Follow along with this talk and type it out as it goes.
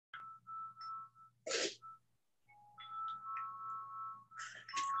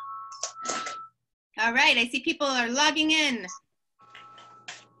All right, I see people are logging in.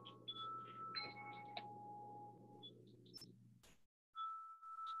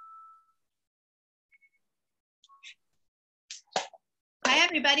 Hi,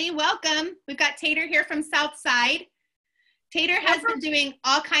 everybody. Welcome. We've got Tater here from Southside. Tater has been doing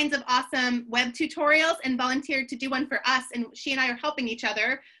all kinds of awesome web tutorials and volunteered to do one for us. And she and I are helping each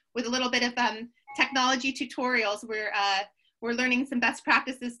other with a little bit of technology tutorials. We're learning some best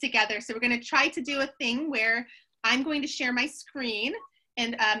practices together. So we're going to try to do a thing where I'm going to share my screen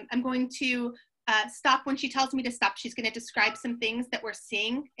and I'm going to stop when she tells me to stop. She's going to describe some things that we're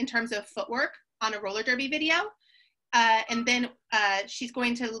seeing in terms of footwork on a roller derby video. And then she's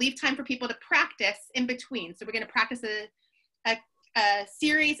going to leave time for people to practice in between. So we're going to practice a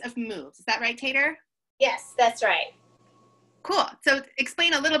series of moves. Is that right, Tater? Yes, that's right. Cool. So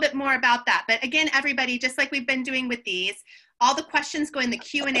explain a little bit more about that. But again, everybody, just like we've been doing with these, all the questions go in the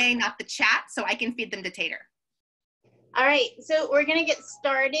Q&A, not the chat, so I can feed them to Tater. All right, so we're going to get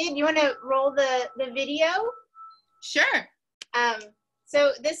started. You want to roll the video? Sure.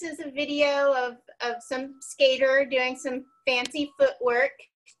 So this is a video of some skater doing some fancy footwork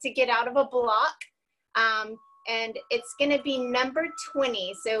to get out of a block. And it's going to be number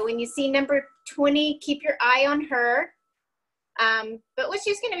 20. So when you see number 20, keep your eye on her. But what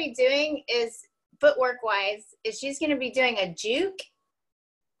she's going to be doing is, footwork-wise, is she's going to be doing a juke,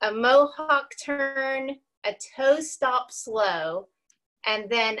 a mohawk turn, a toe stop slow, and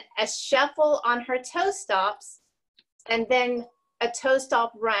then a shuffle on her toe stops, and then a toe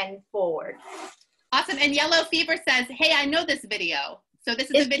stop run forward. Awesome. And Yellow Fever says, hey, I know this video. So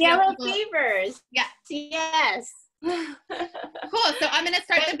this is a video. Yellow Fevers. Yeah. Yes. Cool. So I'm going to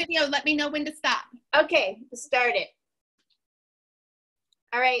start the video. Let me know when to stop. Okay, start it.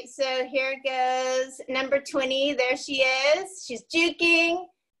 All right, so here goes number 20. There she is. She's juking.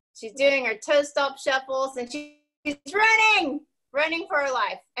 She's doing her toe stop shuffles, and she's running for her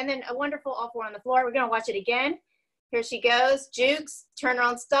life. And then a wonderful all four on the floor. We're going to watch it again. Here she goes. Jukes, turn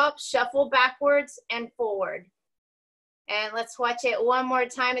around, stop, shuffle backwards and forward. And let's watch it one more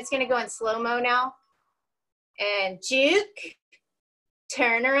time. It's going to go in slow-mo now. And juke,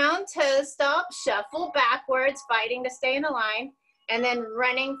 turn around, toe stop, shuffle backwards, fighting to stay in the line, and then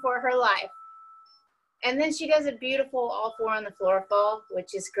running for her life. And then she does a beautiful all four on the floor fall,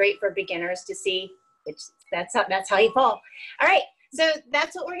 which is great for beginners to see. Which that's how you fall. All right, so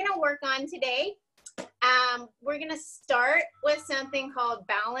that's what we're going to work on today. We're going to start with something called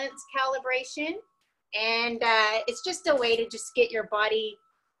balance calibration. And it's just a way to just get your body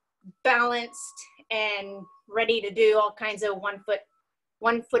balanced and ready to do all kinds of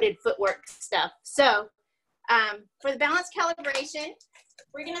one-footed footwork stuff. So for the balance calibration,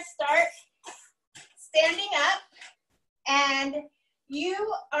 we're going to start standing up. And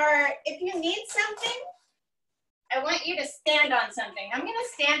if you need something, I want you to stand on something. I'm going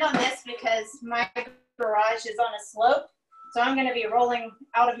to stand on this because my garage is on a slope. So I'm going to be rolling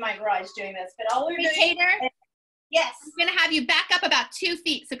out of my garage doing this. But all we're doing, Tater, yes, I'm going to have you back up about 2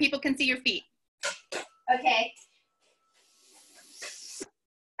 feet so people can see your feet. Okay.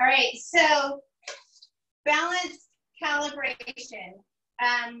 All right. So balance calibration.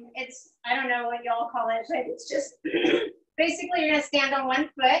 I don't know what y'all call it, but it's just basically you're going to stand on one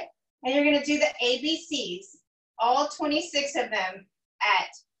foot and you're going to do the ABCs, all 26 of them at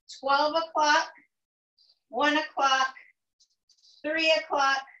 12 o'clock, 1 o'clock, 3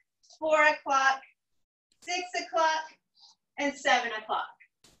 o'clock, 4 o'clock, 6 o'clock, and 7 o'clock.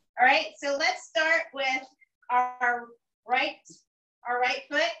 All right, so let's start with our right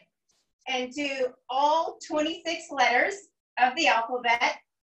foot and do all 26 letters of the alphabet.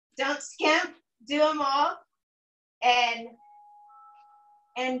 Don't skimp, do them all. And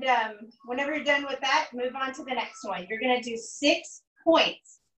whenever you're done with that, move on to the next one. You're gonna do 6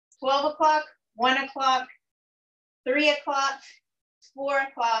 points, 12 o'clock, 1 o'clock, 3 o'clock, 4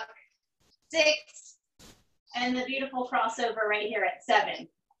 o'clock, 6, and the beautiful crossover right here at 7.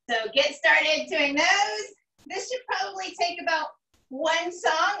 So get started doing those. This should probably take about 1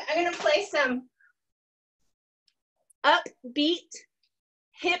 song. I'm going to play some upbeat,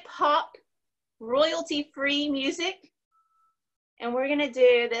 hip-hop, royalty-free music, and we're going to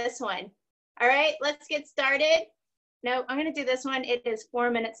do this one. All right, let's get started. No, I'm going to do this one. It is 4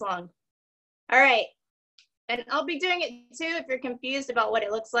 minutes long. All right. And I'll be doing it too if you're confused about what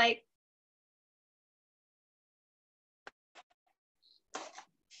it looks like.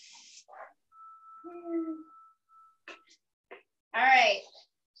 All right.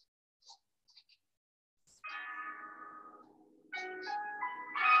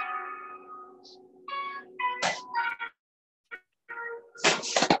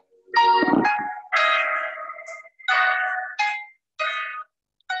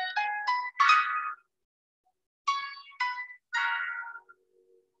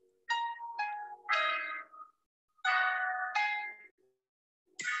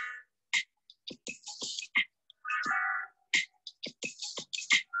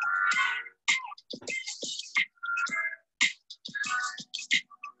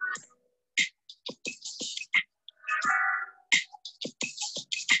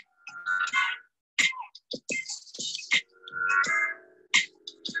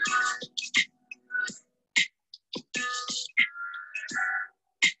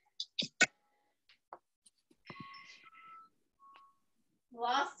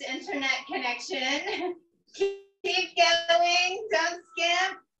 Lost internet connection. Keep going, don't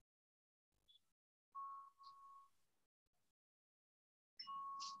skip.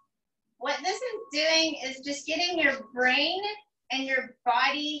 What this is doing is just getting your brain and your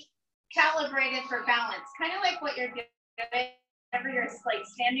body calibrated for balance. Kind of like what you're doing whenever you're like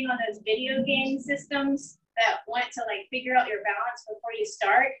standing on those video game systems that want to like figure out your balance before you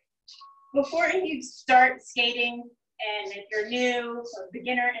start. Before you start skating, and if you're new or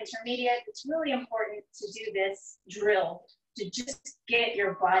beginner, intermediate, it's really important to do this drill to just get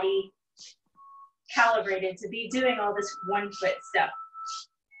your body calibrated to be doing all this one foot stuff.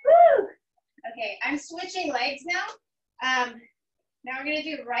 Woo! Okay, I'm switching legs now. Now we're gonna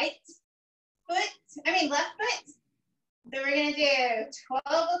do left foot. So we're gonna do 12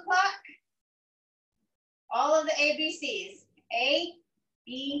 o'clock, all of the ABCs, A,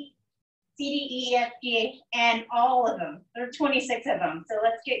 B, C, D, E, F, G, and all of them. There are 26 of them. So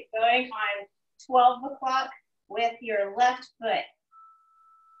let's get going on 12 o'clock with your left foot.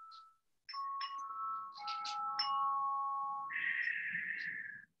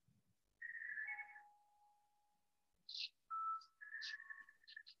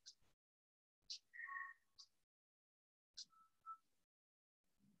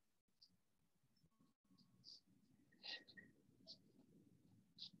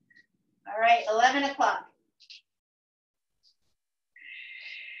 All right, 11 o'clock.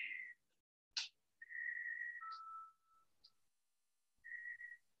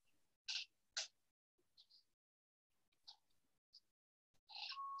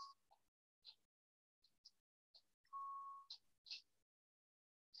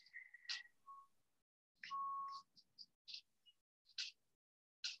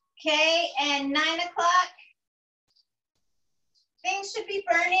 Okay, and 9 o'clock. Things should be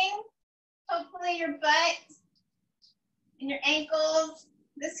burning. Hopefully your butt and your ankles.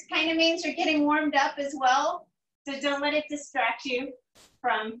 This kind of means you're getting warmed up as well. So don't let it distract you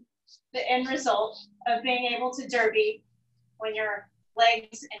from the end result of being able to derby when your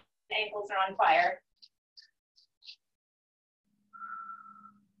legs and ankles are on fire.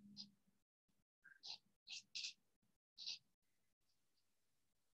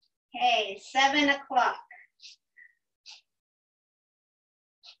 Okay, 7 o'clock.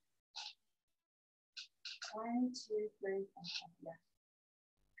 One, two, three, four, five, yeah.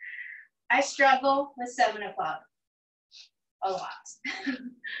 I struggle with 7 o'clock a lot.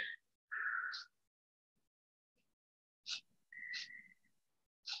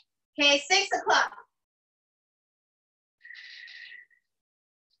 Okay, 6 o'clock.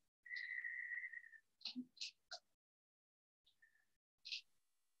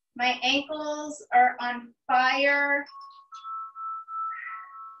 My ankles are on fire.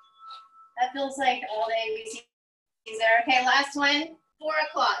 That feels like all the ABCs there. Okay, last one, 4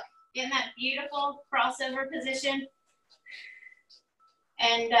 o'clock. In that beautiful crossover position.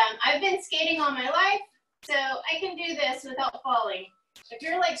 And I've been skating all my life, so I can do this without falling. If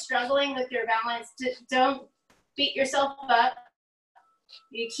you're like struggling with your balance, don't beat yourself up.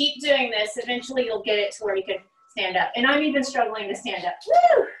 You keep doing this, eventually you'll get it to where you can stand up. And I'm even struggling to stand up.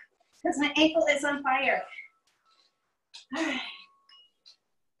 Woo! Because my ankle is on fire. All right.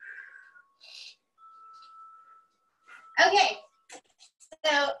 Okay,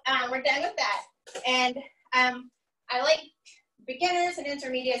 so we're done with that. And I like beginners and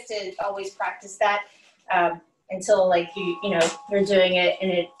intermediates to always practice that until like you're doing it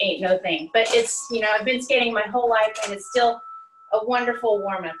and it ain't no thing. But it's, I've been skating my whole life and it's still a wonderful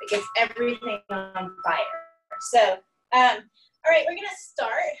warm up. It gets everything on fire. So, all right, we're gonna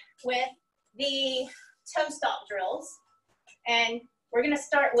start with the toe stop drills. And we're gonna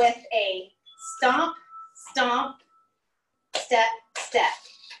start with a stomp, stomp, step, step.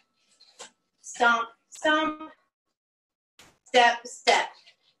 Stomp, stomp, step, step.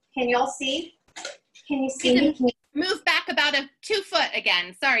 Can you all see? Can you see me? Can you... Move back about 2 foot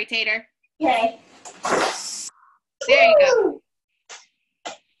again. Sorry, Tater. Okay. There you go.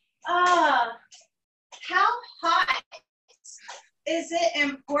 How hot is it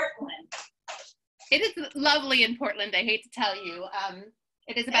in Portland? It is lovely in Portland, I hate to tell you.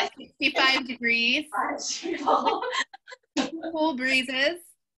 It is about 65 degrees. Cool breezes.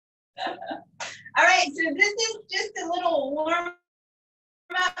 All right, so this is just a little warm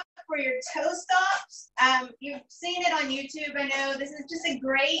up for your toe stops. You've seen it on YouTube, I know. This is just a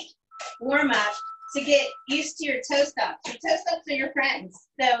great warm up to get used to your toe stops. Your toe stops are your friends.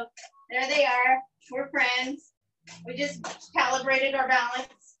 So there they are, we're friends. We just calibrated our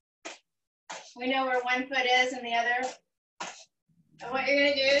balance. We know where one foot is and the other. And what you're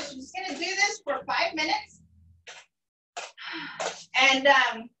gonna do is you're just gonna do this for 5 minutes. And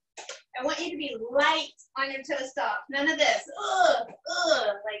I want you to be light on your toe stop. None of this.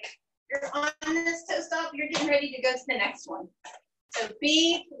 Like you're on this toe stop, you're getting ready to go to the next one. So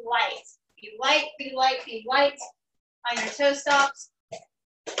be light. Be light, be light, be light on your toe stops.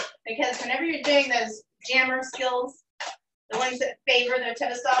 Because whenever you're doing those jammer skills, the ones that favor their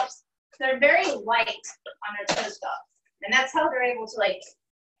toe stops, they're very light on their toe stops. And that's how they're able to, like,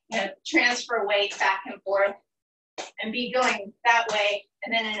 you know, transfer weight back and forth and be going that way,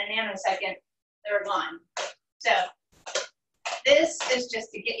 and then in a nanosecond, they're gone. So this is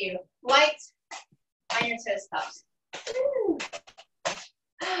just to get you light on your toe stops.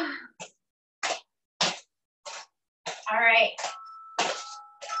 All right.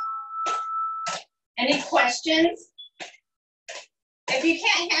 Any questions? If you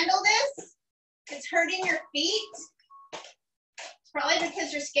can't handle this, it's hurting your feet. It's probably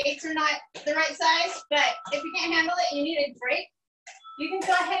because your skates are not the right size, but if you can't handle it and you need a break, you can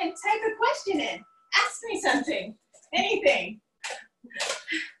go ahead and type a question in. Ask me something, anything.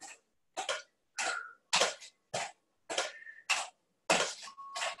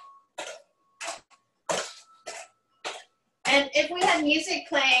 And if we had music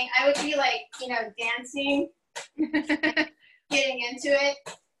playing, I would be like, you know, dancing, getting into it.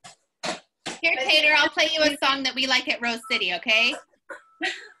 Here, Tater, I'll play you a song that we like at Rose City, okay?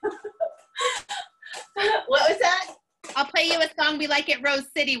 What was that? I'll play you a song we like at Rose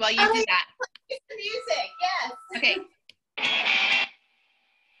City while you do that. It's the music, yes. Okay.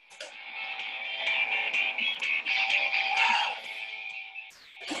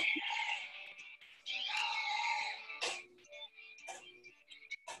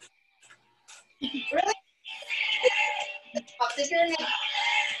 Really? If you're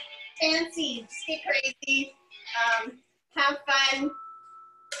fancy, just get crazy, have fun,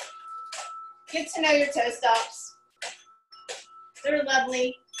 get to know your toe stops. They're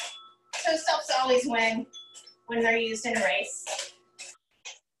lovely. Toe stops always win when they're used in a race.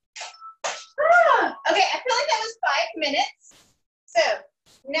 Okay, I feel like that was 5 minutes. So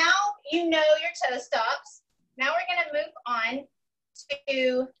now you know your toe stops. Now we're going to move on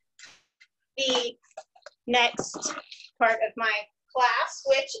to the next part of my class,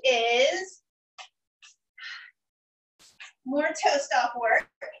 which is more toe stop work.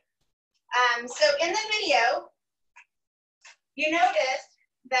 So in the video, you noticed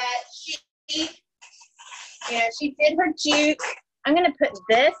that she did her juke. I'm going to put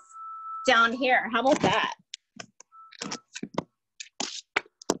this down here. How about that?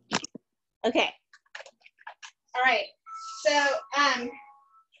 Okay. All right. So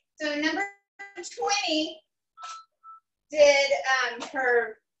number 20 did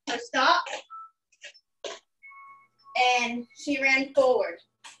her stop, and she ran forward.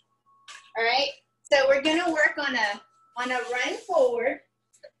 All right. So we're going to work on a run forward,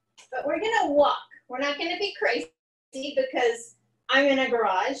 but we're going to walk. We're not going to be crazy because I'm in a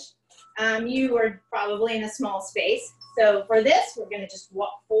garage. You are probably in a small space. So for this, we're going to just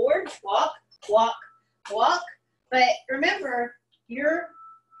walk forward, walk, walk, walk. But remember,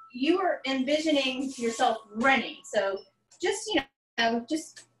 you are envisioning yourself running. So just,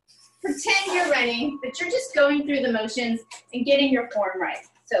 just pretend you're running, but you're just going through the motions and getting your form right.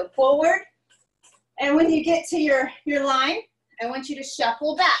 So forward. And when you get to your line, I want you to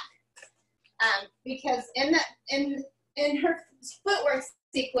shuffle back. Because in her footwork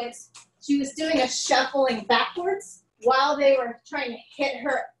sequence, she was doing a shuffling backwards while they were trying to hit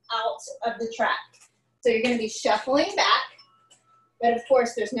her out of the track. So you're going to be shuffling back, but of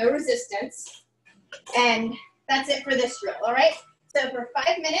course there's no resistance. And that's it for this drill, all right? So for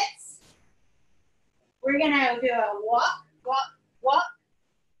 5 minutes, we're going to do a walk, walk, walk,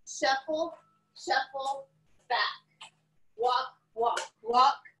 shuffle, shuffle, back. Walk, walk,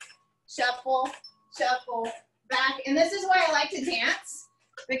 walk, shuffle, shuffle, back. And this is why I like to dance,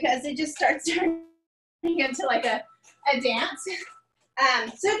 because it just starts turning into like a dance.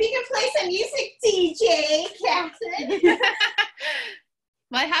 So if you can play some music, DJ Catherine.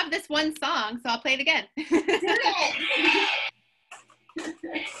 Well, I have this one song, so I'll play it again. Do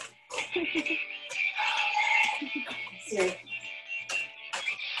it.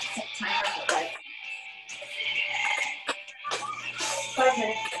 Set timer for like 5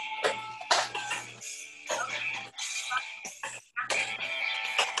 minutes.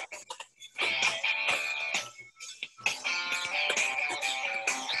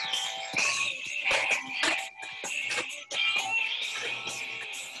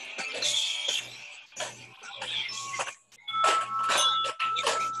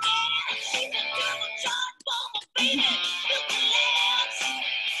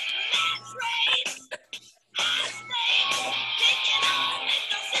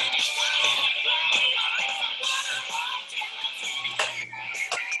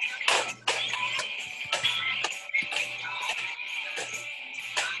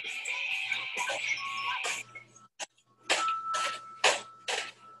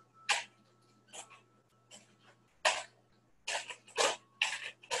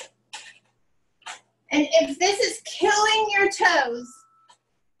 if this is killing your toes,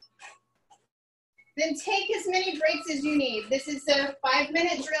 then take as many breaks as you need. This is a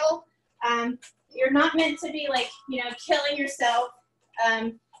 5-minute drill. You're not meant to be like, you know, killing yourself.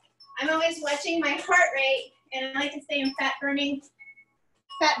 I'm always watching my heart rate, and I like to stay in fat burning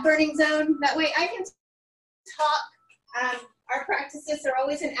zone. That way I can talk. Our practices are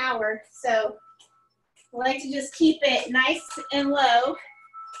always an hour, so I like to just keep it nice and low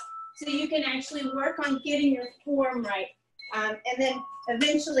so you can actually work on getting your form right. And then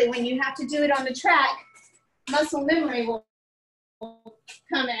eventually when you have to do it on the track, muscle memory will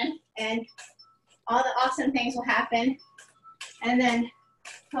come in and all the awesome things will happen. And then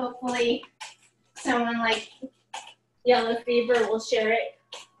hopefully someone like Yellow Fever will share it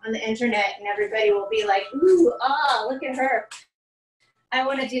on the internet and everybody will be like, ooh, oh, look at her. I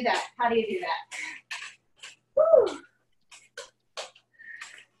want to do that. How do you do that? Woo.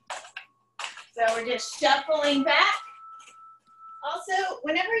 So we're just shuffling back. Also,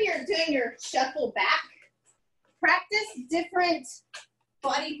 whenever you're doing your shuffle back, practice different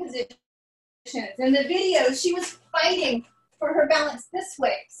body positions. In the video, she was fighting for her balance this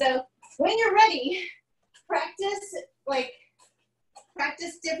way. So when you're ready, practice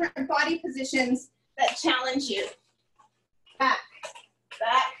different body positions that challenge you. Back,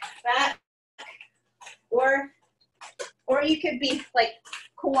 back, back. Or you could be like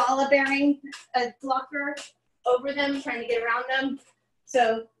koala bearing a blocker over them, trying to get around them.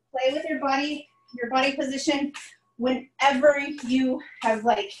 So play with your body position whenever you have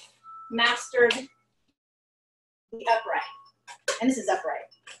like mastered the upright. And this is upright.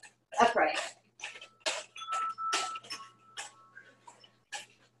 Upright.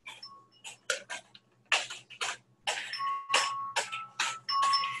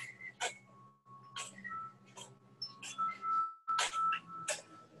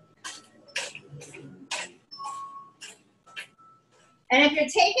 And if you're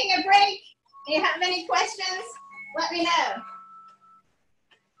taking a break and you have any questions, let me know.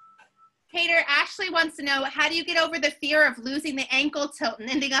 Tater, Ashley wants to know, how do you get over the fear of losing the ankle tilt and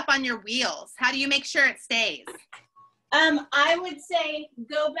ending up on your wheels? How do you make sure it stays? I would say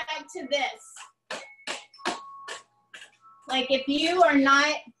go back to this. Like if you don't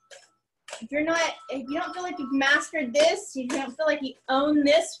feel like you've mastered this, you don't feel like you own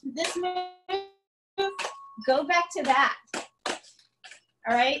this move, go back to that.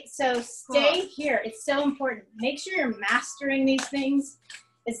 All right, so stay here. It's so important. Make sure you're mastering these things.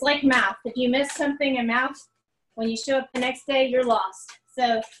 It's like math. If you miss something in math, when you show up the next day, you're lost.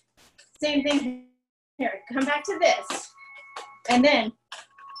 So same thing here. Come back to this. And then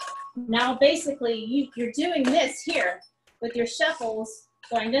now basically you're doing this here with your shuffles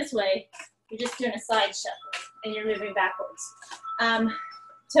going this way. You're just doing a side shuffle and you're moving backwards.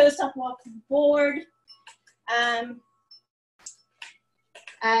 Toe stop walk forward.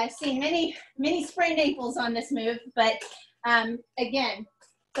 I've seen many sprained ankles on this move, but again,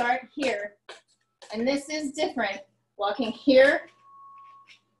 start here. And this is different. Walking here.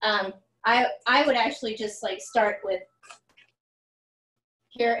 I would actually just like start with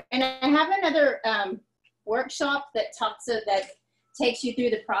here. And I have another workshop that takes you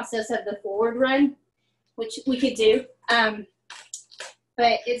through the process of the forward run, which we could do. But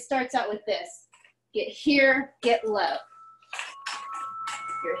it starts out with this. Get here, get low.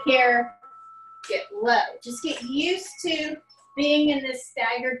 You're here, get low. Just get used to being in this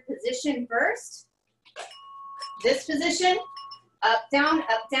staggered position first. This position, up, down,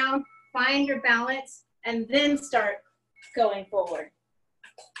 find your balance, and then start going forward.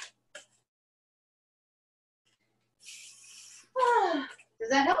 Does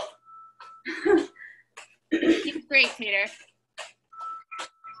that help? It's great, Tater.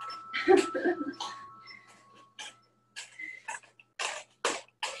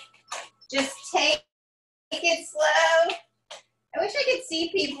 Just take it slow. I wish I could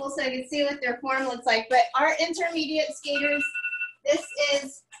see people so I could see what their form looks like, but our intermediate skaters, this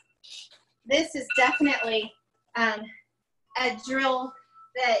is definitely a drill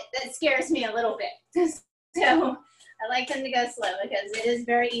that scares me a little bit. So I like them to go slow because it is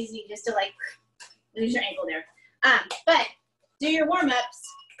very easy just to like lose your ankle there. But do your warm-ups,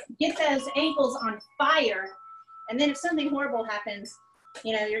 get those ankles on fire, and then if something horrible happens,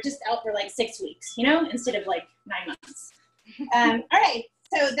 you know, you're just out for like 6 weeks, you know, instead of like 9 months. All right,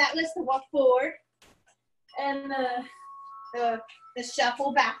 so that was the walk forward and the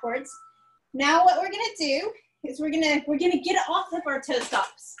shuffle backwards. Now what we're gonna do is we're gonna get off of our toe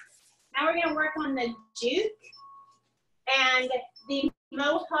stops. Now we're gonna work on the juke and the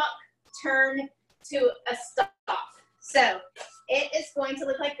mohawk turn to a stop. So it is going to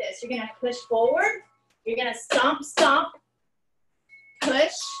look like this. You're gonna push forward, You're gonna stomp, stomp,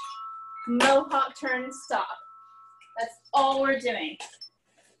 push, mohawk turn, stop. That's all we're doing.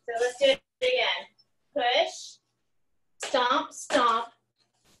 So let's do it again. Push, stomp, stomp,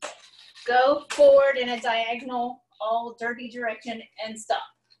 go forward in a diagonal, all dirty direction, and stop.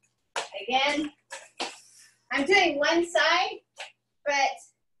 Again, I'm doing one side, but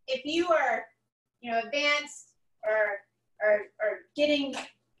if you are, advanced or getting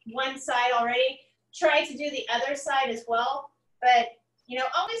one side already, try to do the other side as well. But,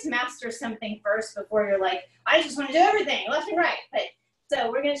 always master something first before you're like, I just want to do everything, left and right. But so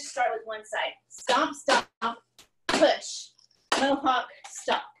we're going to start with one side. Stomp, stomp, push, mohawk,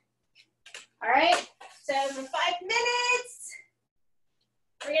 stop. All right, so for 5 minutes,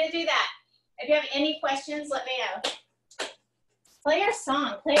 we're going to do that. If you have any questions, let me know. Play our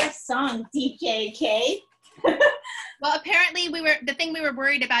song, DJ K. Well, apparently the thing we were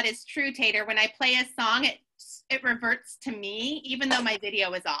worried about is true, Tater. When I play a song, it reverts to me, even though my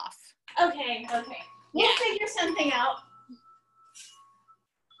video is off. Okay. We'll figure something out.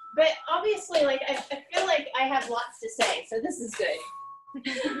 But obviously, I feel like I have lots to say, so this is good.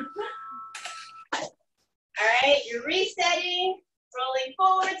 All right, you're resetting, rolling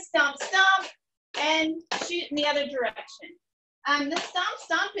forward, stomp, stomp, and shoot in the other direction. The stomp,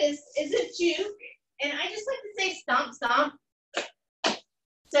 stomp is a juke, and I just like to say stomp, stomp.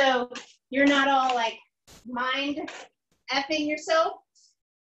 So you're not all like mind effing yourself.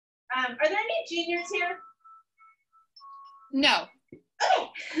 Are there any juniors here? No.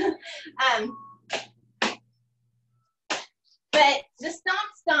 Okay. But the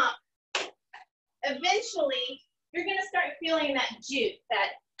stomp, stomp, eventually you're gonna start feeling that juke,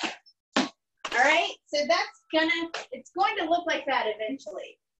 all right? So it's going to look like that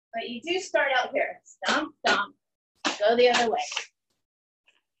eventually. But you do start out here. Stomp, stomp, go the other way.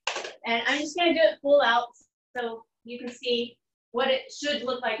 And I'm just gonna do it full out so you can see what it should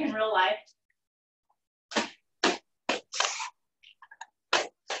look like in real life.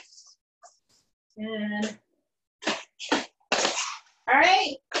 And, all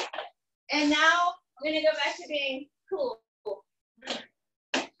right. And now I'm gonna go back to being cool.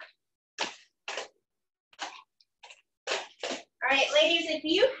 All right, ladies, if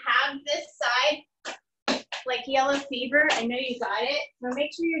you have this side, like yellow fever, I know you got it, so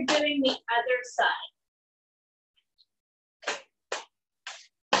make sure you're doing the other side.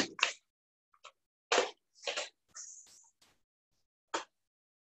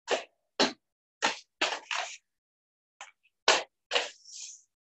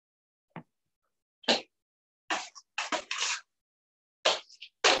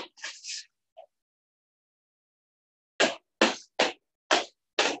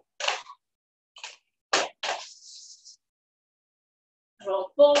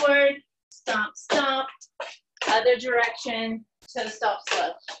 Roll forward, stomp, stomp, other direction, toe stop slow.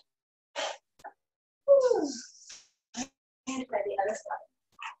 Whew. And try the other side.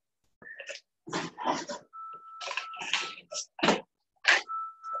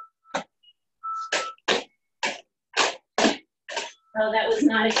 Oh, that was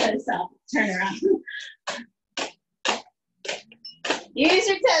not a toe stop. Turn around. Use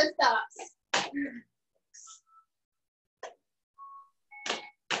your toe stops.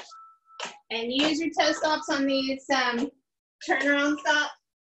 And use your toe stops on these turnaround stops.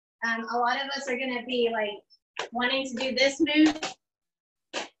 A lot of us are going to be like wanting to do this move,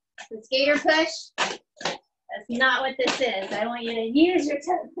 the skater push. That's not what this is. I want you to use your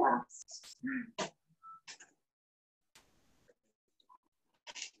toe stops.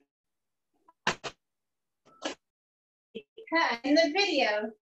 Because in the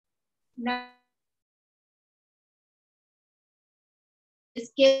video, no,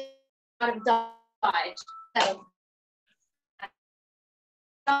 just get out of dodge. So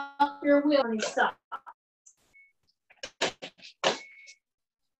off your wheel and stop.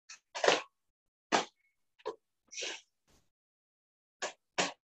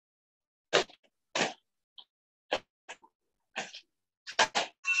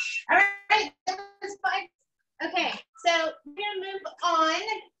 All right, that was fine. Okay, so we're gonna move on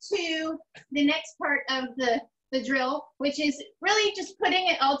to the next part of the drill, which is really just putting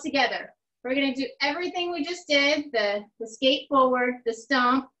it all together. We're gonna do everything we just did, the skate forward, the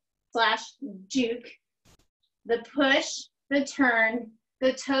stomp / juke, the push, the turn,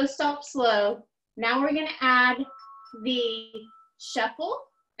 the toe stop slow. Now we're gonna add the shuffle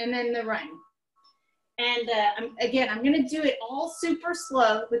and then the run. And I'm gonna do it all super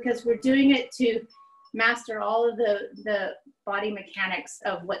slow because we're doing it to master all of the body mechanics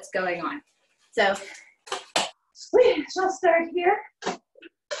of what's going on. So we shall start here.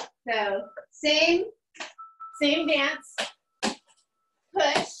 So same Same dance.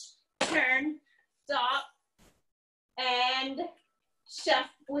 Push, turn, stop, and shuffle.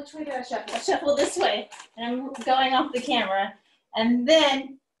 Which way do I shuffle? I shuffle this way, and I'm going off the camera. And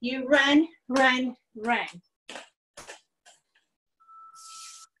then you run, run, run.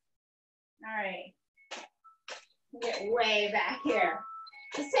 All right. Get way back here.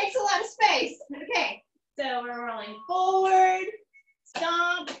 This takes a lot of space. Okay, so we're rolling forward,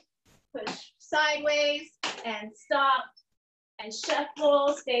 stomp, push sideways, and stop, and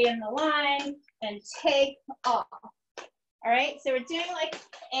shuffle, stay in the line, and take off. All right, so we're doing like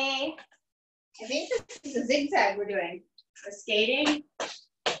I think this is a zigzag we're doing. We're skating,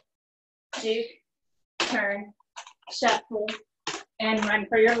 juke, turn, shuffle, and run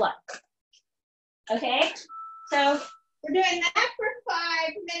for your life. Okay, so we're doing that for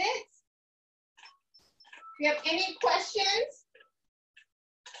 5 minutes. If you have any questions,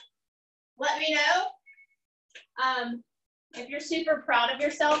 let me know. If you're super proud of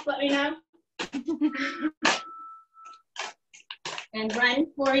yourself, let me know. And run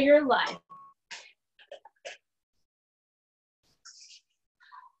for your life.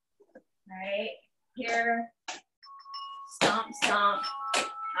 All right, here, stomp, stomp,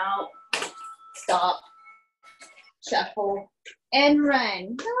 out, stop, shuffle, and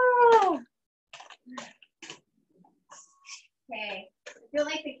run. Oh. Okay, I feel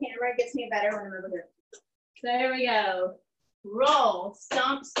like the camera gets me better when I'm over here. So there we go. Roll,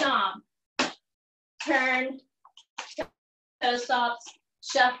 stomp, stomp, turn, toe stops,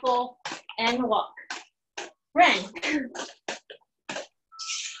 shuffle, and walk. Run.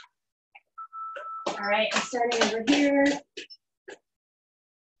 All right, I'm starting over here.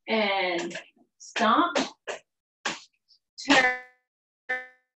 And stomp,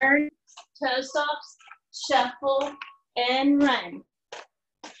 turn, toe stops, shuffle, and run.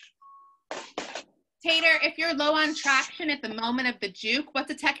 Tater, if you're low on traction at the moment of the juke,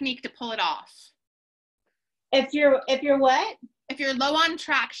 what's a technique to pull it off? If you're what? If you're low on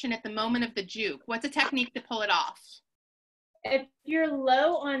traction at the moment of the juke, what's a technique to pull it off? If you're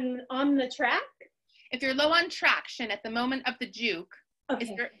low on the track? If you're low on traction at the moment of the juke, okay,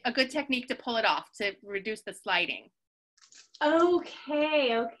 is there a good technique to pull it off to reduce the sliding?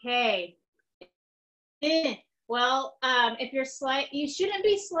 Okay. Well, if you're you shouldn't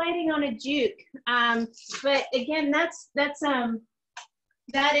be sliding on a juke. But again, that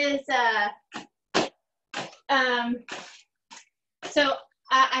is so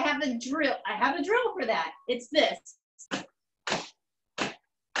I have a drill. I have a drill for that. It's this.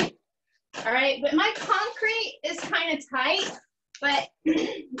 All right, but my concrete is kind of tight, but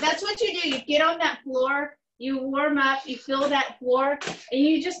that's what you do. You get on that floor, you warm up, you feel that floor, and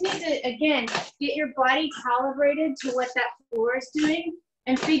you just need to, again, get your body calibrated to what that floor is doing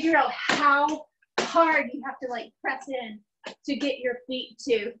and figure out how hard you have to like press in to get your feet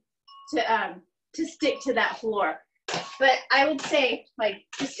to stick to that floor. But I would say like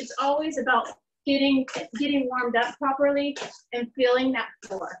it's always about getting warmed up properly and feeling that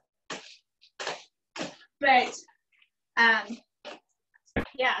floor. But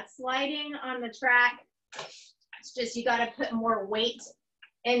yeah, sliding on the track, it's just you got to put more weight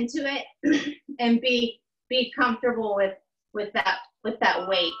into it and be comfortable with that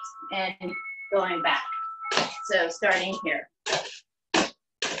weight and going back. So starting here.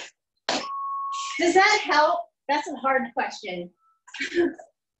 Does that help? That's a hard question.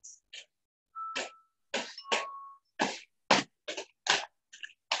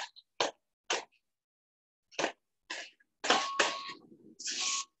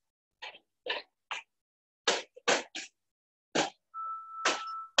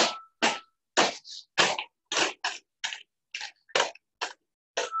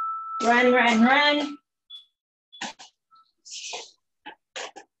 Run, run, run.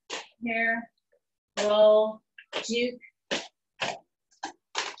 Here, roll, juke,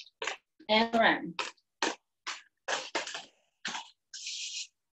 and run.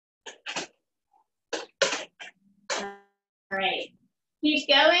 All right, keep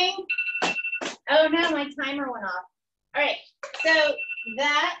going. Oh no, my timer went off. All right, so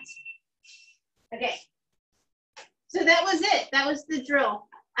that, okay. So that was it. That was the drill.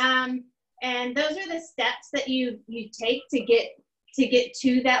 And those are the steps that you take to get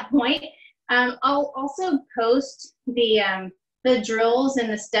to that point. I'll also post the drills and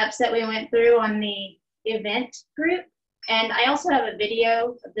the steps that we went through on the event group. And I also have a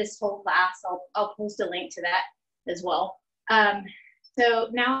video of this whole class. I'll post a link to that as well. So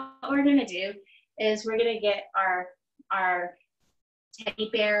now what we're gonna do is we're gonna get our teddy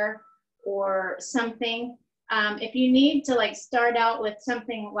bear or something. If you need to like start out with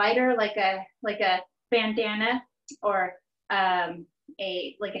something lighter, like a bandana or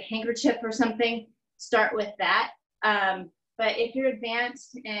like a handkerchief or something, start with that. But if you're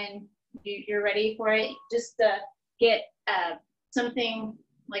advanced and you're ready for it, just get something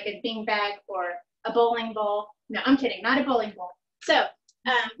like a beanbag or a bowling ball. No, I'm kidding, not a bowling ball. So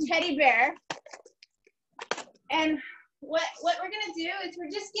teddy bear. And what we're gonna do is we're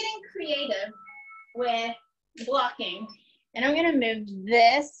just getting creative with blocking. And I'm gonna move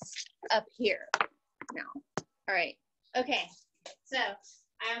this up here now. All right, okay, so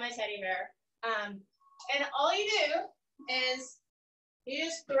I have my teddy bear. And all you do is you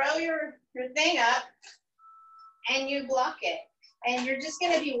just throw your thing up and you block it. And you're just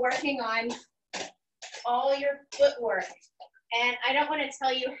gonna be working on all your footwork. And I don't want to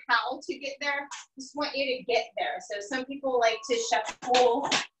tell you how to get there, I just want you to get there. So some people like to shuffle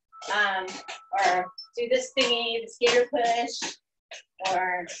or do this thingy, the skater push,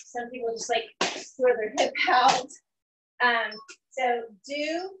 or some people just like throw their hip out. So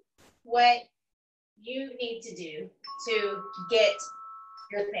do what you need to do to get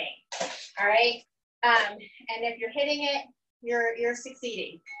your thing, all right? And if you're hitting it, you're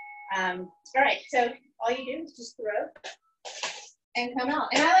succeeding. All right, so all you do is just throw and come out.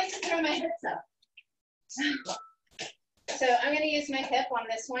 And I like to throw my hips up. So I'm gonna use my hip on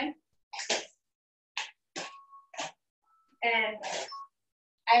this one. And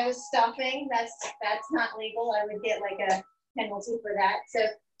I was stopping, that's not legal. I would get like a penalty for that. So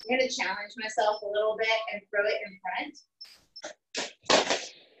I'm gonna challenge myself a little bit and throw it in front.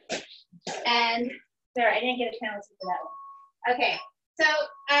 And there, I didn't get a penalty for that one. Okay, so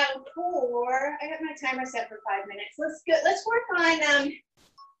I have my timer set for 5 minutes. Let's work on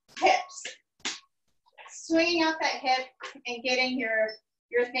hips. Swinging out that hip and getting your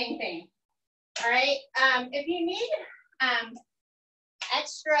thing. All right, if you need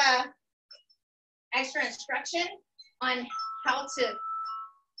extra instruction on how to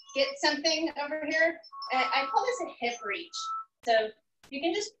get something over here, I call this a hip reach. So you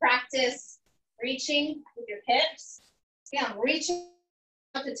can just practice reaching with your hips. Yeah, I'm reaching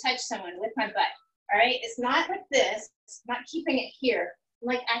out to touch someone with my butt. All right, it's not like this, it's not keeping it here. I'm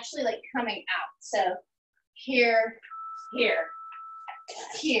like actually like coming out. So here.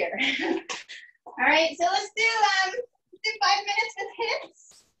 All right, so let's do 5 minutes with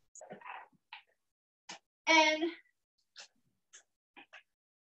hips. And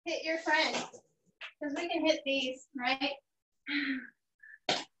hit your friends, because we can hit these, right?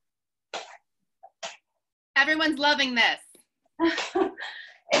 Everyone's loving this.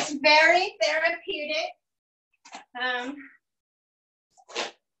 It's very therapeutic.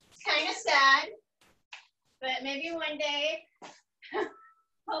 It's kind of sad, but maybe one day,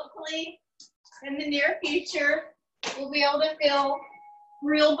 hopefully in the near future, we'll be able to feel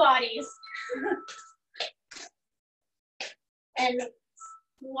real bodies and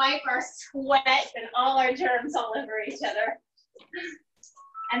wipe our sweat and all our germs all over each other.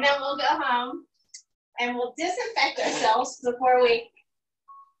 And then we'll go home and we'll disinfect ourselves before we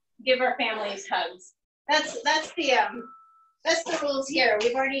give our families hugs. That's the rules here.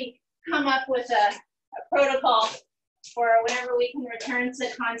 We've already come up with a protocol for whenever we can return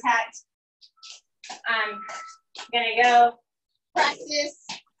to contact. I'm gonna go practice,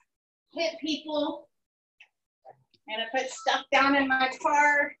 hit people. I'm gonna put stuff down in my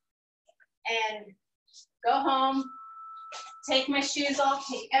car and go home, take my shoes off,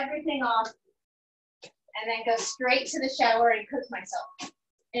 take everything off, and then go straight to the shower and cook myself.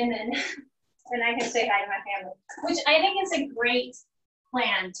 And then I can say hi to my family, which I think is a great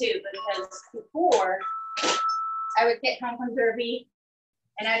plan too, because before I would get home from Derby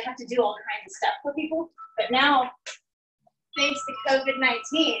and I'd have to do all kinds of stuff for people. But now, thanks to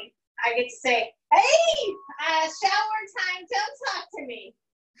COVID-19, I get to say, hey, shower time, don't talk to me.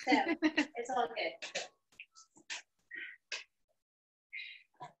 So it's all good.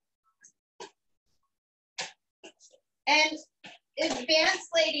 And advanced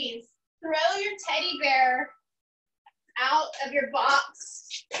ladies, throw your teddy bear out of your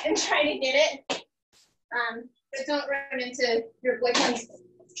box and try to get it. But don't run into your boyfriend's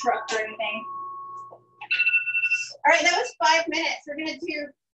truck or anything. All right, that was 5 minutes. We're gonna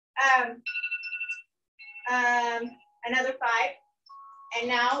do another 5. And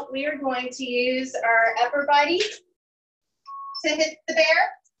now we are going to use our upper body to hit the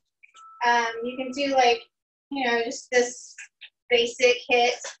bear. You can do like, just this basic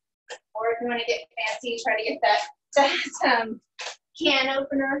hit, or if you want to get fancy, try to get that can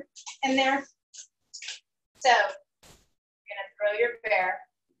opener in there. So you're gonna throw your bear,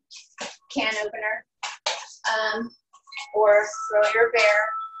 can opener, or throw your bear,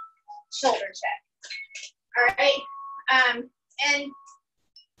 shoulder check. All right. And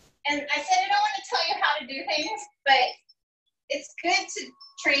I said I don't want to tell you how to do things, but it's good to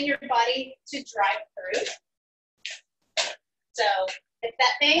train your body to drive through. So hit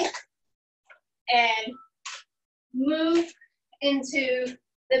that thing and move into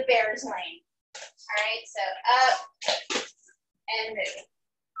the bear's lane. All right, so up and move.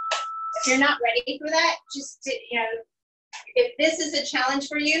 If you're not ready for that, just, you know, if this is a challenge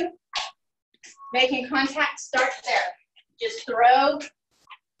for you, making contact, start there. Just throw,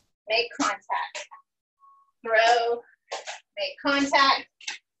 make contact. Throw, make contact.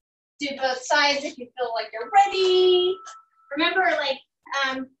 Do both sides if you feel like you're ready. Remember, like,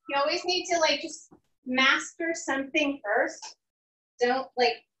 you always need to, like, just master something first. Don't,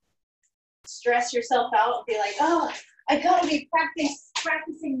 like, stress yourself out and be like, oh, I gotta be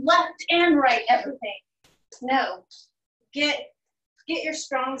practicing left and right everything. No, get your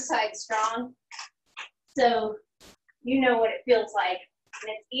strong side strong so you know what it feels like, and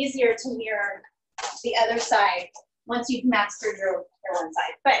it's easier to mirror the other side once you've mastered your one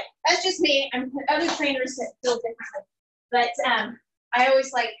side. But that's just me. Other trainers that feel differently. But I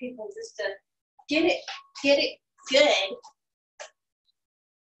always like people just to get it good,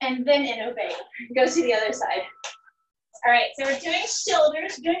 and then innovate. Go to the other side. All right, so we're doing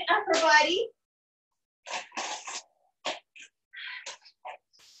shoulders, we're doing upper body.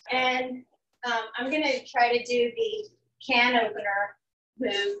 And I'm gonna try to do the can opener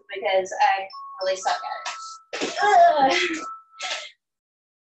move because I really suck at it. Ugh.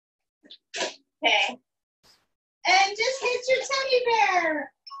 Okay. And just hit your teddy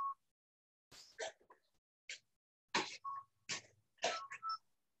bear.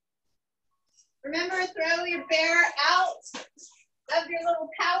 Remember, throw your bear out of your little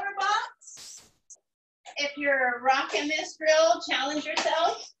power box. If you're rocking this drill, challenge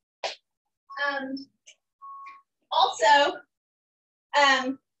yourself. Also,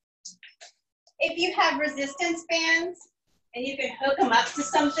 if you have resistance bands and you can hook them up to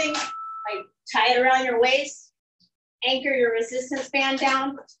something, like tie it around your waist, anchor your resistance band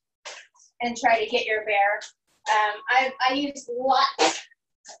down, and try to get your bear. I use lots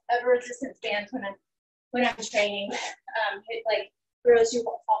of resistance bands when I'm training. It like throws you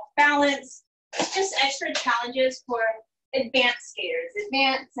off balance. It's just extra challenges for advanced skaters,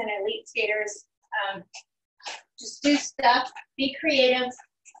 advanced and elite skaters. Just do stuff, be creative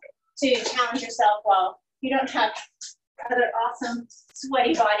to challenge yourself while you don't have other awesome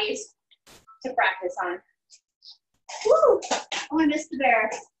sweaty bodies to practice on. Woo! Oh, I missed the bear.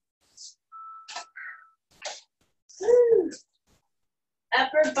 Woo!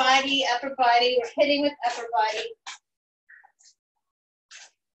 Upper body, we're hitting with upper body.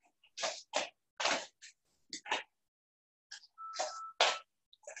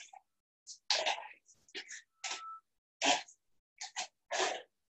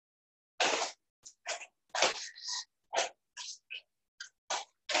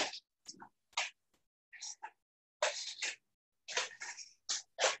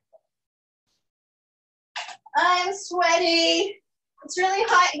 I'm sweaty. It's really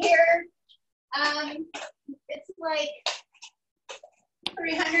hot here. It's like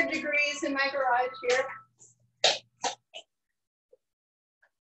 300 degrees in my garage here.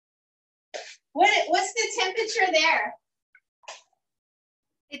 What's the temperature there?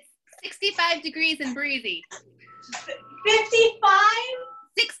 It's 65 degrees and breezy. 55?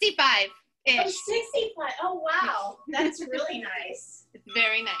 65-ish. Oh, 65. Oh, wow. That's really nice. It's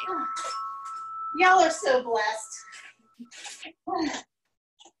very nice. Y'all are so blessed.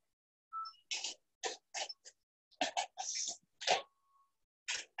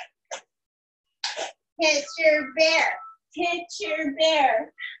 Hit your bear. Hit your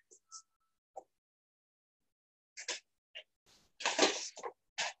bear.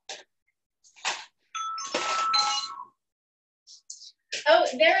 Oh,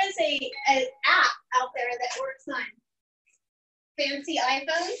 there is an app out there that works on fancy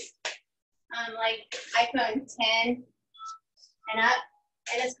iPhones, like iPhone 10 and up,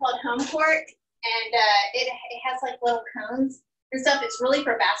 and it's called Home Court, and it has like little cones and stuff. It's really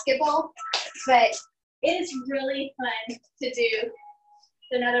for basketball, but it is really fun to do.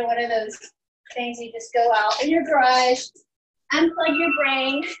 It's another one of those things you just go out in your garage, unplug your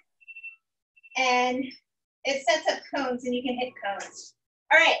brain, and it sets up cones and you can hit cones.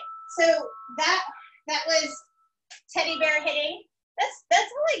 All right, so that was teddy bear hitting. That's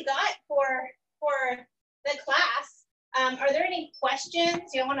all I got for the class. Are there any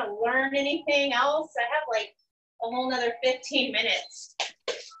questions? Do you want to learn anything else? I have like a whole nother 15 minutes.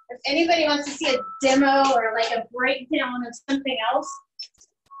 If anybody wants to see a demo or like a breakdown of something else,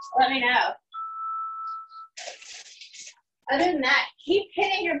 let me know. Other than that, keep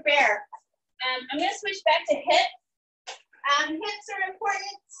hitting your bear. I'm going to switch back to hips. Hips are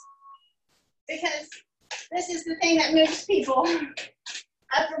important because this is the thing that moves people.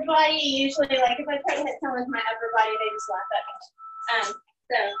 Upper body, usually, like if I try to hit someone with my upper body, they just laugh at me.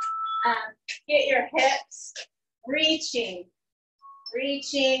 Get your hips reaching,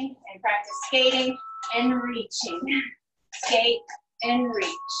 and practice skating and reaching. Skate and reach.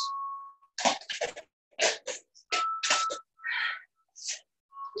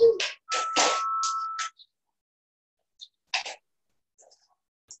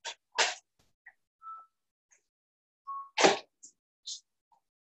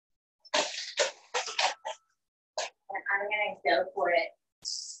 I'm gonna go for it.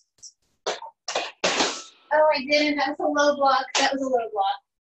 Oh, I didn't. That's a low block. That was a low block.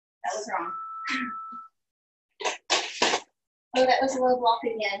 That was wrong. Oh, that was a low block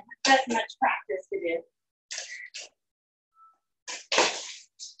again. That's much practice to do.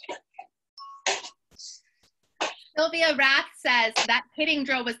 Sylvia Rath says that hitting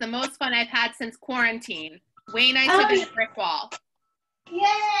drill was the most fun I've had since quarantine. Way nicer than a brick wall.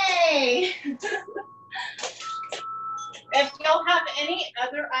 Yay! If y'all have any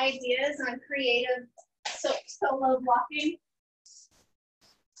other ideas on creative solo blocking,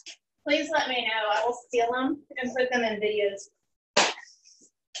 please let me know. I will steal them and put them in videos.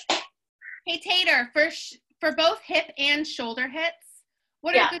 Hey Tater, for both hip and shoulder hits,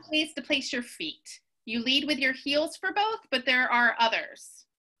 what are good ways to place your feet? You lead with your heels for both, but there are others.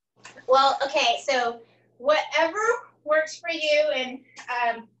 Well, okay, so whatever works for you, and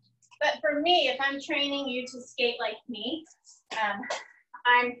but for me, if I'm training you to skate like me,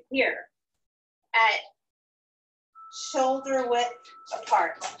 I'm here at shoulder width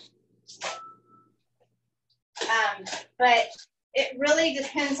apart. But it really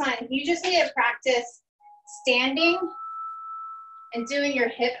depends on, you just need to practice standing and doing your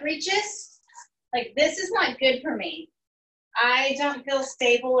hip reaches. Like, this is not good for me. I don't feel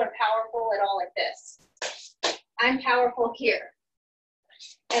stable or powerful at all like this. I'm powerful here.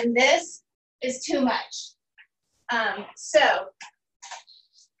 And this is too much. So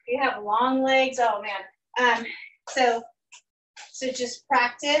you have long legs, oh man. So just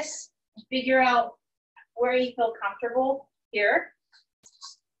practice, figure out where you feel comfortable here.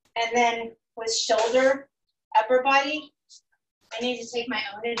 And then with shoulder, upper body, I need to take my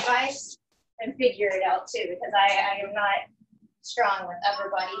own advice and figure it out too, because I am not strong with upper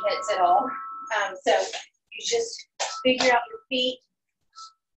body hits at all. So you just figure out your feet.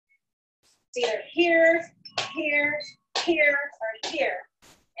 It's either here, here, here, or here.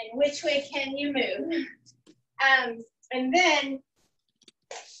 And which way can you move? And then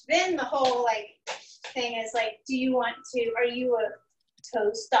the whole thing is do you want to, are you a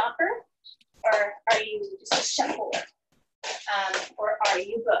toe stopper or are you just a shuffler? Or are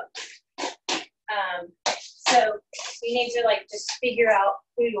you both? So you need to just figure out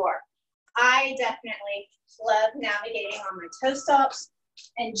who you are. I definitely love navigating on my toe stops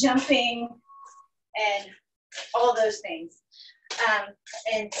and jumping and all those things.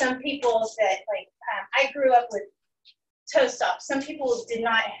 And some people that I grew up with toe stops. Some people did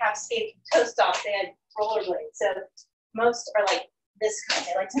not have skate toe stops, they had rollerblades. So most are this kind,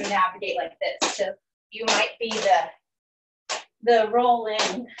 they like to navigate like this. So you might be the roll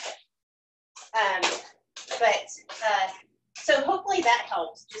in. So hopefully that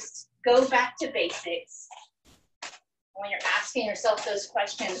helps. Just go back to basics. When you're asking yourself those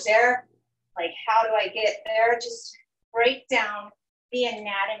questions there, how do I get there? Just break down the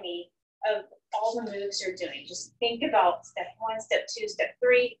anatomy of all the moves you're doing. Just think about step 1, step 2, step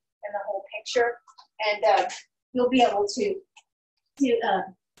 3, and the whole picture. And you'll be able to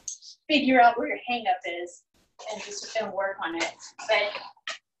figure out where your hang up is and just work on it. But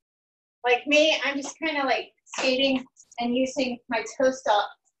like me, I'm just kind of skating and using my toe stop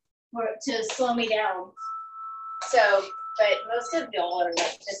to slow me down. So, but most of y'all are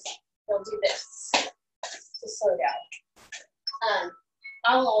they'll do this to slow down.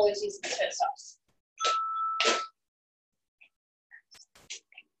 I'll always use the toe stops.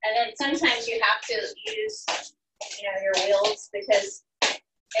 And then sometimes you have to use, your wheels because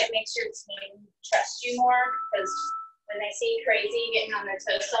it makes your team trust you more, because when they see crazy getting on their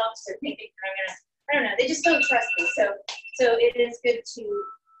toe stops, they're thinking I don't know, they just don't trust me. So it is good to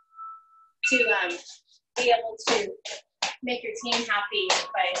be able to make your team happy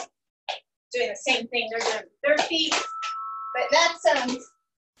by doing the same thing they're doing with their feet. But that's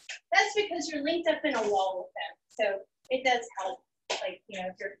because you're linked up in a wall with them. So it does help. If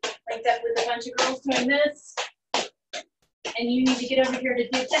you're linked up with a bunch of girls doing this, and you need to get over here to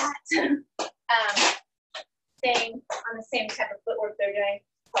do that. the same type of footwork they're doing.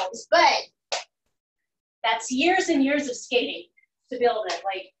 But that's years and years of skating to be able to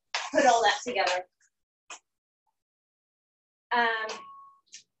like put all that together.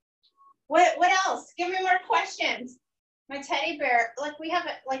 What else? Give me more questions. My teddy bear, like we have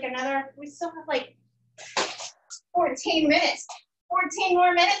like we still have like 14 minutes. 14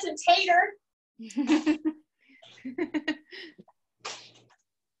 more minutes of Tater.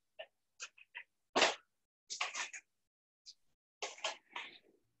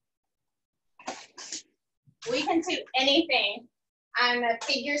 We can do anything. I'm a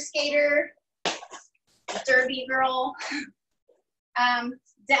figure skater, derby girl,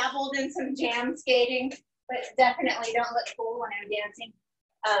 dabbled in some jam skating, but definitely don't look cool when I'm dancing.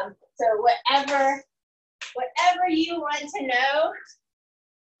 So whatever you want to know,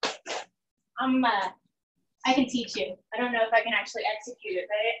 I can teach you. I don't know if I can actually execute it,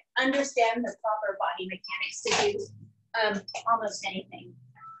 but I understand the proper body mechanics to do almost anything.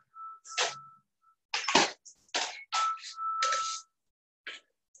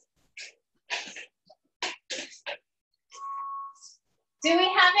 Do we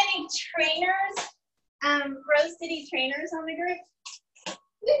have any trainers, Rose City trainers on the group?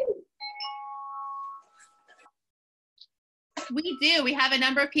 Woo. We do. We have a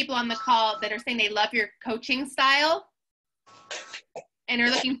number of people on the call that are saying they love your coaching style and are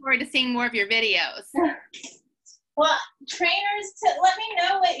looking forward to seeing more of your videos. Well, trainers, let me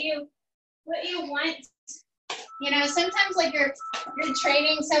know what you want. You know, sometimes like you're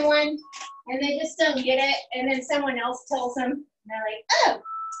training someone and they just don't get it, and then someone else tells them, and they're like, oh.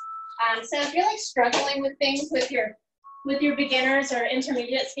 So if you're like struggling with things with your beginners or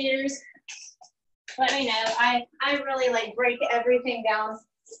intermediate skaters, let me know. I really like break everything down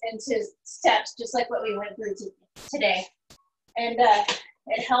into steps, just like what we went through today, and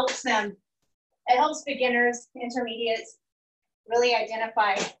it helps them. It helps beginners, intermediates, really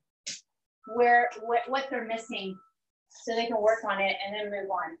identify what they're missing, so they can work on it and then move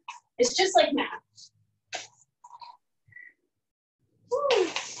on. It's just like math. Woo.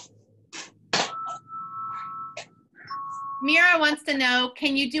 Mira wants to know,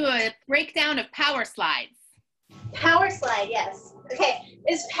 can you do a breakdown of power slides? Power slide, yes. Okay,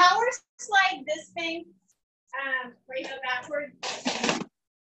 is power slide this thing where you go backward?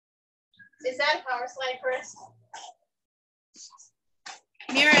 Is that a power slide for us?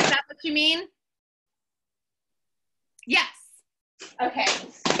 Mira, is that what you mean? Yes. Okay.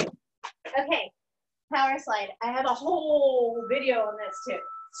 Okay, power slide. I have a whole video on this too.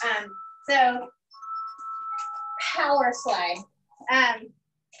 So power slide.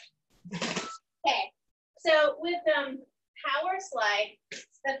 Okay, so with power slide,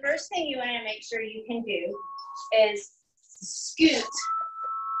 the first thing you want to make sure you can do is scoot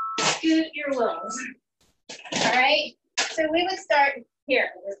your wheels. All right, so we would start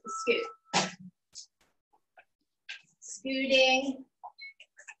here with the scoot. Scooting.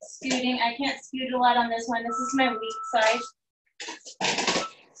 I can't scoot a lot on this one. This is my weak side.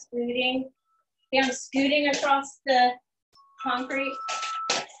 Scooting. Okay, I'm scooting across the concrete.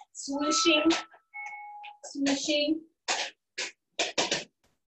 Swooshing.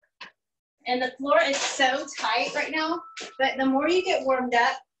 And the floor is so tight right now, but the more you get warmed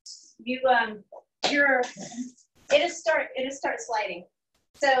up, it'll start sliding.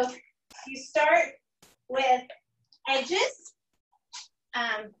 So you start with edges.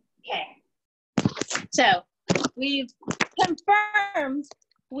 Okay. So we've confirmed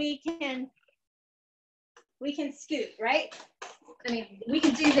we can scoot, right? I mean, we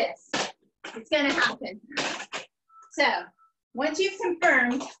can do this. It's gonna happen. So once you've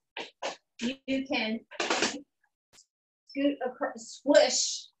confirmed, you can scoot across,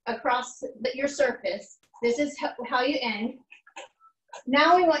 swoosh across your surface. This is how you end.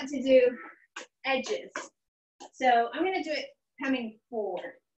 Now we want to do edges. So I'm gonna do it coming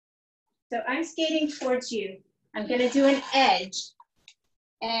forward. So I'm skating towards you. I'm gonna do an edge.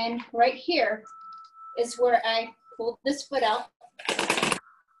 And right here is where I pull this foot out.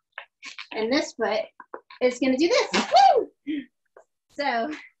 And this foot is gonna do this. Woo!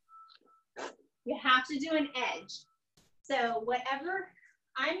 So you have to do an edge. So whatever,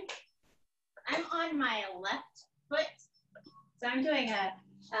 I'm on my left foot. So I'm doing a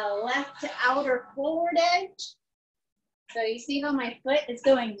left outer forward edge. So you see how my foot is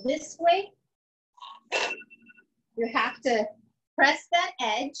going this way? You have to press that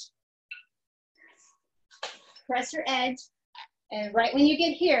edge. Press your edge. And right when you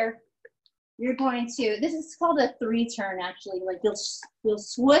get here, you're going to, this is called a 3-turn actually. Like you'll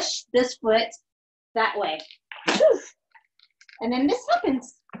swoosh this foot that way. Whew. And then this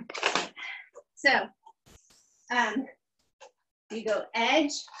happens. So You go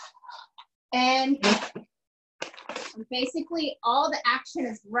edge, and basically all the action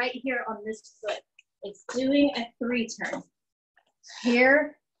is right here on this foot. It's doing a 3 turn.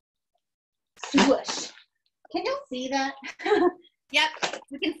 Here, swoosh. Can y'all see that? Yep,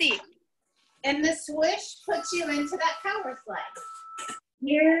 we can see. And the swoosh puts you into that power slide.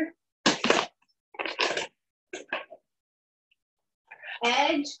 Here,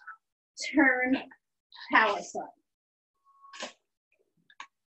 edge, turn, power slide.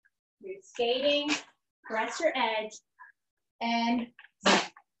 You're skating, press your edge, and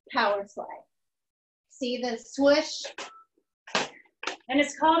power slide. See the swoosh? And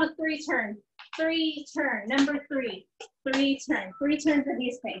it's called a 3 turn. 3 turn, number 3. 3 turn. 3 turn for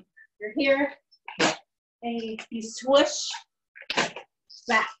these things. You're here, and you swoosh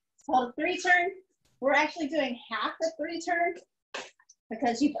back. It's called a 3 turn. We're actually doing half a 3 turn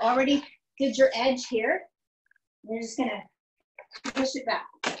because you've already did your edge here. You're just gonna push it back.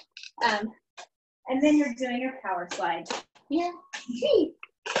 And then you're doing your power slide here.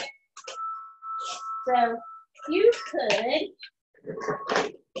 So you could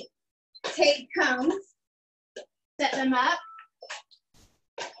take cones, set them up,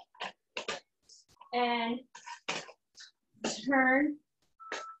 and turn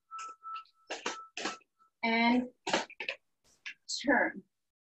and turn.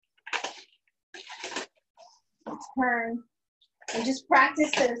 Turn. And just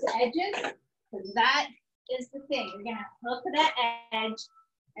practice those edges, because that is the thing. You're gonna hook that edge,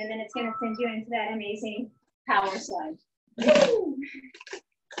 and then it's gonna send you into that amazing power slide. Woo!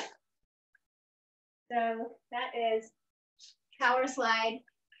 So that is power slide.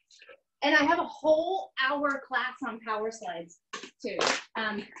 And I have a whole hour class on power slides too.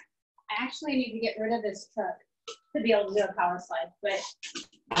 I actually need to get rid of this truck to be able to do a power slide, but,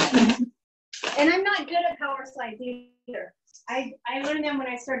 and I'm not good at power slides either. I learned them when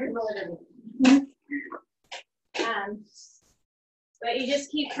I started roller derby. But you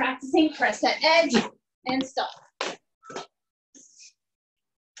just keep practicing, press that edge, and stop.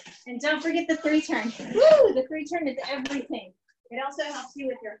 And don't forget the 3 turn. Woo! The 3 turn is everything. It also helps you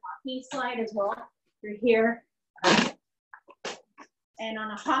with your hockey slide as well. You're here. And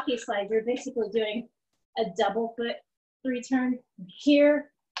on a hockey slide, you're basically doing a double foot 3 turn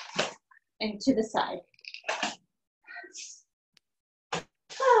here and to the side.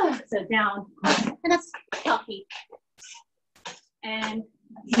 So down, and that's hockey. And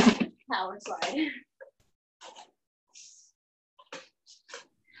power slide.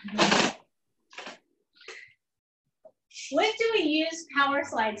 What do we use power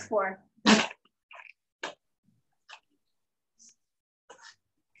slides for?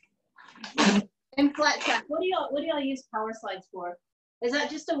 And flat track. What do y'all use power slides for? Is that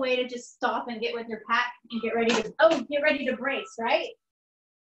just a way to just stop and get with your pack and get ready to brace, right?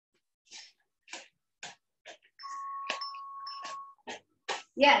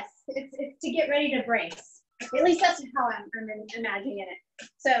 Yes, it's to get ready to brace. At least that's how I'm imagining it.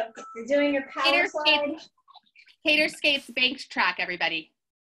 So you're doing your power slide. Tater skates banked track, everybody.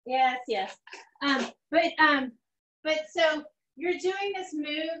 Yes, yes. But so you're doing this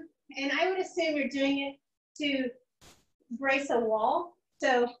move, and I would assume you're doing it to brace a wall.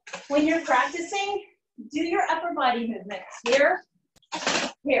 So when you're practicing, do your upper body movements here,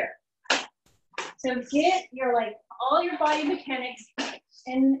 here. So get your all your body mechanics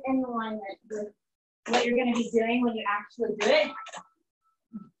in alignment with what you're going to be doing when you actually do it.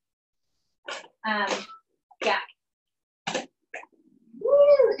 Yeah.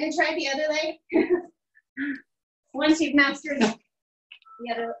 Woo! And try the other leg. Once you've mastered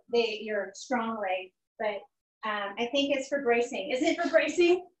your strong leg, but I think it's for bracing. Is it for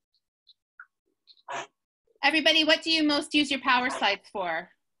bracing? Everybody, what do you most use your power slides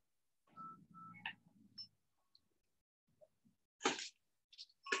for?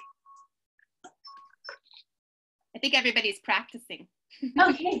 I think everybody's practicing.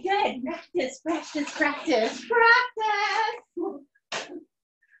 Okay, good. Practice, practice, practice, practice.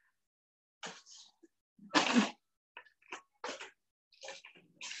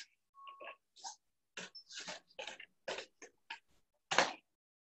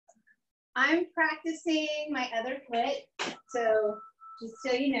 I'm practicing my other foot, so just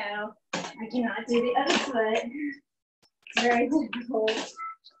so you know, I cannot do the other foot. It's very difficult.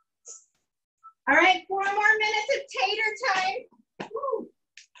 All right, 4 more minutes of tater time. Woo.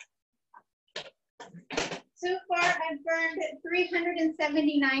 So far, I've burned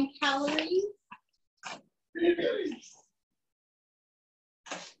 379 calories.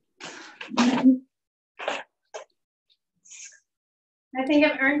 I think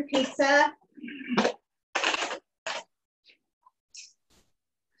I've earned pizza.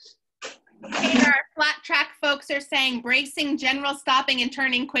 folks are saying bracing, general stopping, and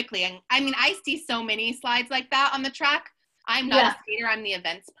turning quickly. And I mean, I see so many slides like that on the track. I'm not a skater. I'm the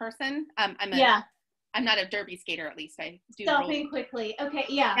events person. I'm not a derby skater, at least. I do stopping quickly. Okay,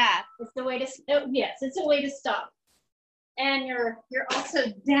 yeah. It's the way to, yes, it's a way to stop. And you're also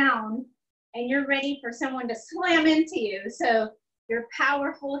down and you're ready for someone to slam into you. So you're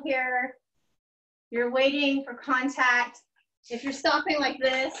powerful here. You're waiting for contact. If you're stopping like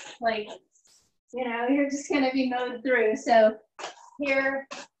this, like, you know, you're just going to be mowed through. So here,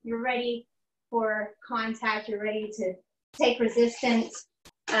 you're ready for contact. You're ready to take resistance.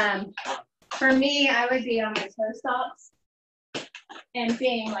 For me, I would be on my toe stops and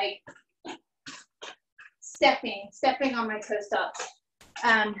being like stepping on my toe stops.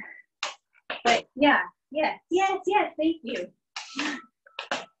 But yes, thank you.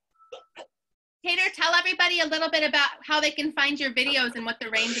 Tater, tell everybody a little bit about how they can find your videos and what the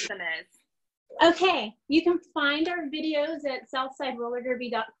range of them is. Okay, you can find our videos at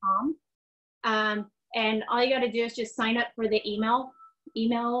southsiderollerderby.com. And all you got to do is just sign up for the email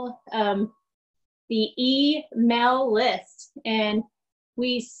list, and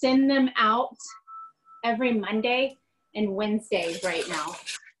we send them out every Monday and Wednesday right now.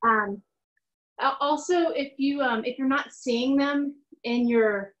 Also, if you're not seeing them in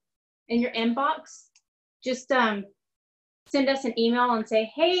your inbox, just send us an email and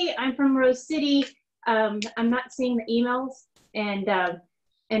say, hey, I'm from Rose City. I'm not seeing the emails,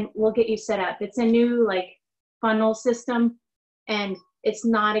 and we'll get you set up. It's a new like funnel system, and it's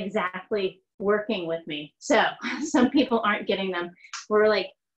not exactly working with me. So some people aren't getting them. We're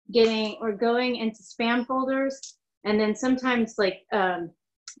going into spam folders, and then sometimes like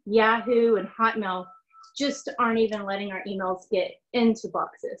Yahoo and Hotmail just aren't even letting our emails get into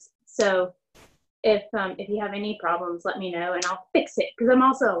boxes. So if you have any problems, let me know and I'll fix it, because I'm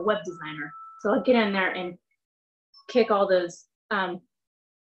also a web designer. So I'll get in there and kick all those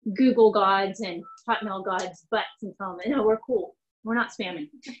Google gods and Hotmail gods butts and tell them, no, we're cool. We're not spamming.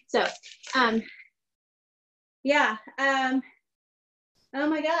 So, yeah. Oh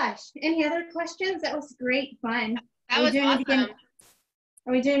my gosh. Any other questions? That was great fun. That was awesome.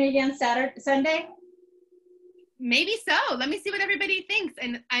 Are we doing it again Sunday? Maybe so. Let me see what everybody thinks.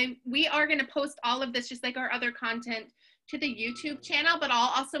 And we are going to post all of this, just like our other content, to the YouTube channel, but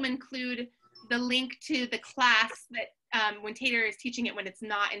I'll also include the link to the class that when Tater is teaching it when it's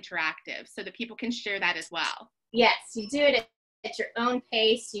not interactive, so that people can share that as well. Yes, you do it at your own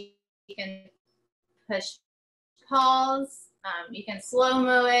pace. You can push pause, you can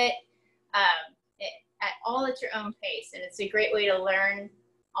slow-mo it, all at your own pace. And it's a great way to learn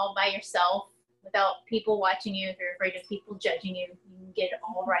all by yourself without people watching you. If you're afraid of people judging you, you can get it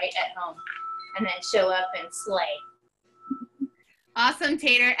all right at home and then show up and slay. Awesome,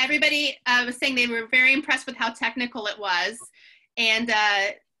 Tater. Everybody was saying they were very impressed with how technical it was, and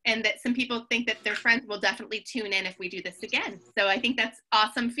that some people think that their friends will definitely tune in if we do this again. So I think that's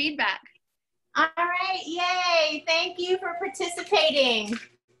awesome feedback. All right, yay. Thank you for participating.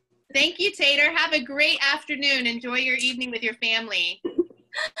 Thank you, Tater. Have a great afternoon. Enjoy your evening with your family.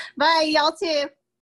 Bye, y'all too.